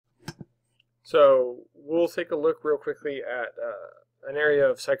So we'll take a look real quickly at an area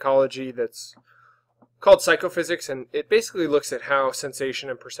of psychology that's called psychophysics, and it basically looks at how sensation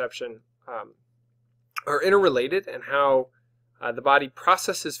and perception are interrelated and how the body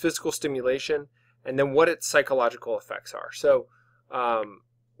processes physical stimulation and then what its psychological effects are. So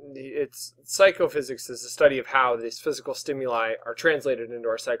it's psychophysics is the study of how these physical stimuli are translated into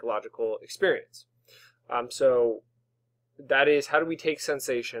our psychological experience. So that is, how do we take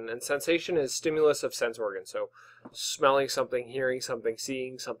sensation? And sensation is stimulus of sense organs. So smelling something, hearing something,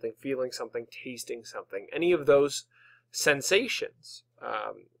 seeing something, feeling something, tasting something. Any of those sensations,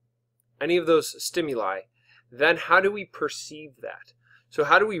 any of those stimuli, then how do we perceive that? So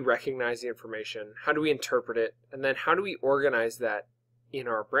how do we recognize the information? How do we interpret it? And then how do we organize that in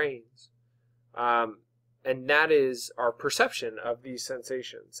our brains? And that is our perception of these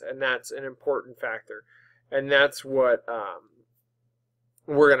sensations. And that's an important factor. And that's what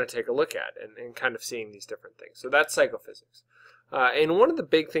we're going to take a look at and kind of seeing these different things. So that's psychophysics. And one of the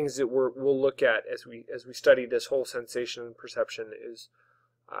big things that we'll look at as we study this whole sensation and perception is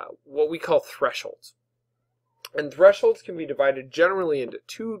what we call thresholds. And thresholds can be divided generally into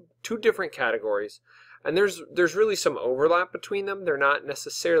two different categories. And there's really some overlap between them. They're not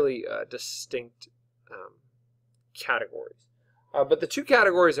necessarily distinct categories. But the two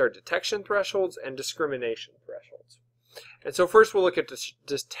categories are detection thresholds and discrimination thresholds. And so first we'll look at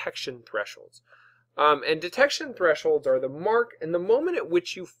detection thresholds. And detection thresholds are the mark and the moment at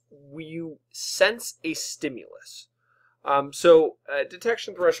which you sense a stimulus. So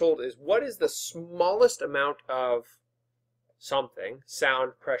detection threshold is what is the smallest amount of something,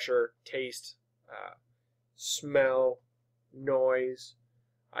 sound, pressure, taste, smell, noise,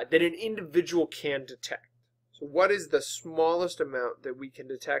 that an individual can detect. So what is the smallest amount that we can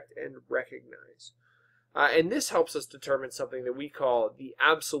detect and recognize? And this helps us determine something that we call the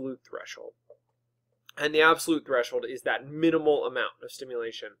absolute threshold. And the absolute threshold is that minimal amount of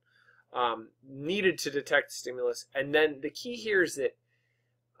stimulation needed to detect stimulus. And then the key here is that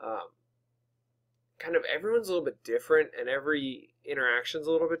kind of everyone's a little bit different and every interaction's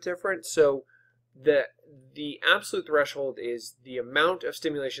a little bit different. So the absolute threshold is the amount of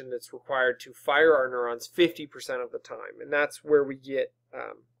stimulation that's required to fire our neurons 50% of the time. And that's where we get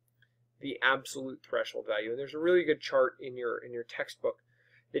the absolute threshold value. And there's a really good chart in your textbook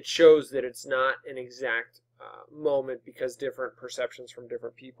that shows that it's not an exact moment because different perceptions from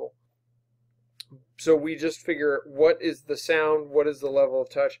different people. So we just figure what is the sound, what is the level of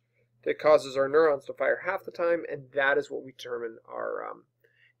touch that causes our neurons to fire half the time, and that is what we determine our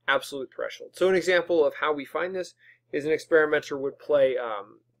absolute threshold. So an example of how we find this is an experimenter would play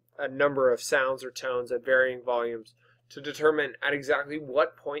a number of sounds or tones at varying volumes to determine at exactly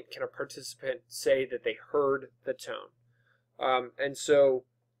what point can a participant say that they heard the tone. And so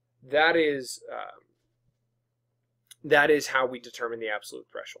that is how we determine the absolute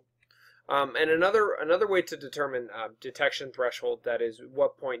threshold. And another way to determine detection threshold, that is,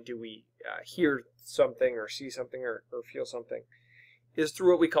 what point do we hear something or see something or feel something, is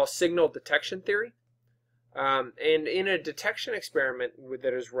through what we call signal detection theory. And in a detection experiment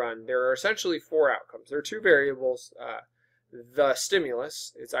that is run, there are essentially four outcomes. There are two variables. The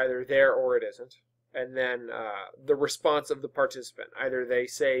stimulus, it's either there or it isn't. And then the response of the participant. Either they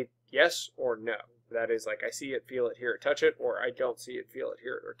say yes or no. That is, like, I see it, feel it, hear it, touch it, or I don't see it, feel it,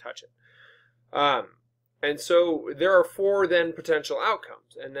 hear it, or touch it. And so there are four then potential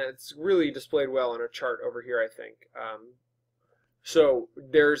outcomes. And that's really displayed well on a chart over here, I think. So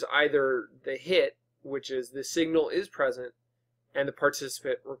there's either the hit, which is the signal is present and the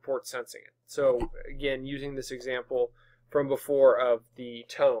participant reports sensing it. So again, using this example from before of the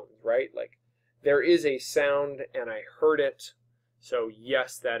tones, right? Like, there is a sound and I heard it, so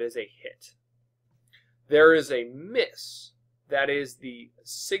yes, that is a hit. There is a miss, that is the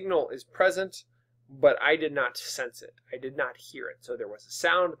signal is present, but I did not sense it. I did not hear it. So there was a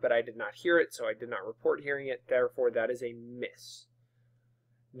sound, but I did not hear it, so I did not report hearing it. Therefore, that is a miss.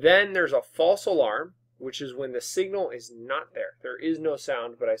 Then there's a false alarm, which is when the signal is not there. There is no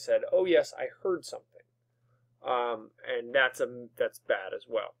sound, but I said, oh yes, I heard something. And that's bad as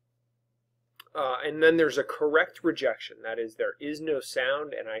well. And then there's a correct rejection. That is, there is no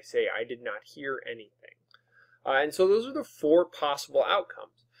sound, and I say I did not hear anything. And so those are the four possible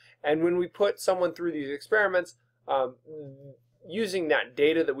outcomes. And when we put someone through these experiments, using that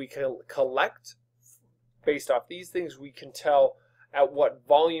data that we can collect based off these things, we can tell at what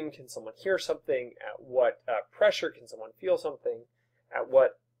volume can someone hear something, at what pressure can someone feel something, at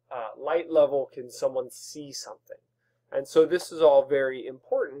what light level can someone see something. And so this is all very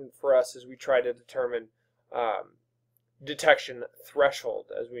important for us as we try to determine detection threshold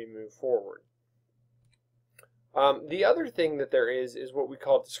as we move forward. The other thing that there is what we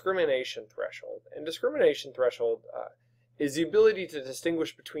call discrimination threshold. And discrimination threshold is the ability to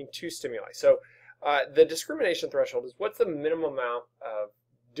distinguish between two stimuli. So the discrimination threshold is what's the minimum amount of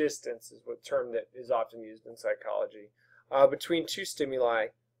distance, is what term that is often used in psychology, between two stimuli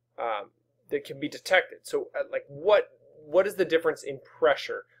that can be detected. So like what is the difference in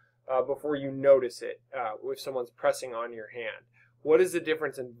pressure before you notice it if someone's pressing on your hand? What is the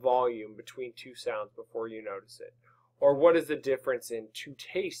difference in volume between two sounds before you notice it? Or what is the difference in two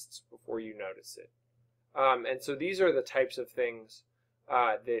tastes before you notice it? And so these are the types of things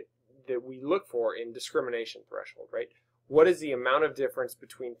that we look for in discrimination threshold, right? What is the amount of difference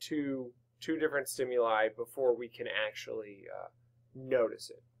between two different stimuli before we can actually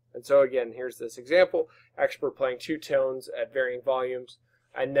notice it? And so again, here's this example: expert playing two tones at varying volumes,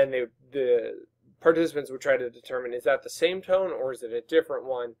 and then the participants would try to determine, is that the same tone or is it a different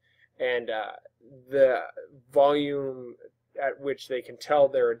one? And the volume at which they can tell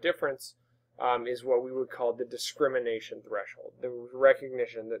they're a difference is what we would call the discrimination threshold, the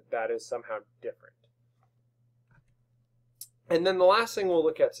recognition that that is somehow different. And then the last thing we'll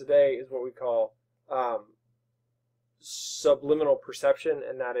look at today is what we call subliminal perception,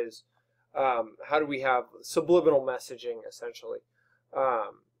 and that is how do we have subliminal messaging, essentially.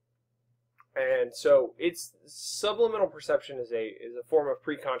 And so subliminal perception is a form of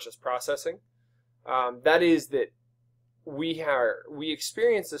preconscious processing. That is that we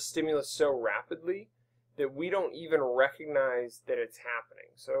experience a stimulus so rapidly that we don't even recognize that it's happening.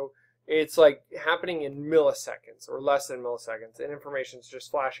 So it's like happening in milliseconds or less than milliseconds, and information's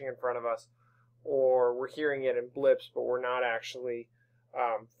just flashing in front of us, or we're hearing it in blips, but we're not actually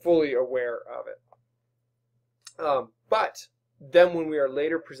fully aware of it. But then when we are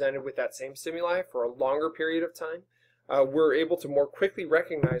later presented with that same stimuli for a longer period of time, we're able to more quickly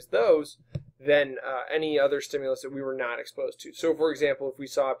recognize those than any other stimulus that we were not exposed to. So for example, if we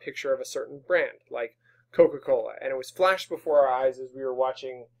saw a picture of a certain brand, like Coca-Cola, and it was flashed before our eyes as we were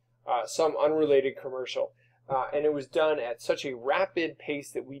watching some unrelated commercial, and it was done at such a rapid pace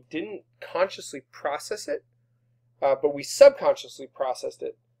that we didn't consciously process it, but we subconsciously processed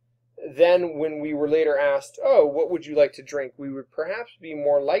it, then when we were later asked, oh, what would you like to drink, we would perhaps be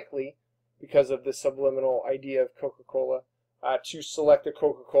more likely, because of the subliminal idea of Coca-Cola, to select a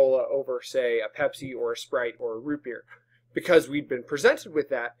Coca-Cola over, say, a Pepsi or a Sprite or a root beer, because we'd been presented with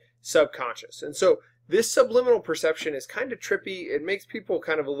that subconscious. And so this subliminal perception is kind of trippy. It makes people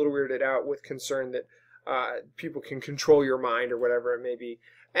kind of a little weirded out with concern that people can control your mind or whatever it may be.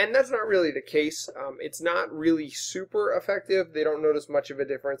 And that's not really the case. It's not really super effective. They don't notice much of a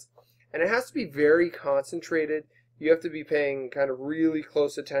difference. And it has to be very concentrated. You have to be paying kind of really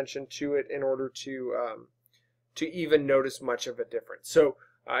close attention to it in order to even notice much of a difference. So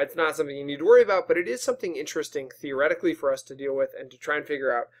it's not something you need to worry about, but it is something interesting theoretically for us to deal with and to try and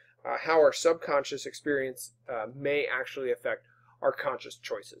figure out how our subconscious experience may actually affect our conscious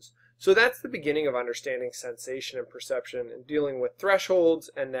choices. So that's the beginning of understanding sensation and perception and dealing with thresholds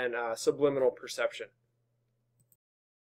and then subliminal perception.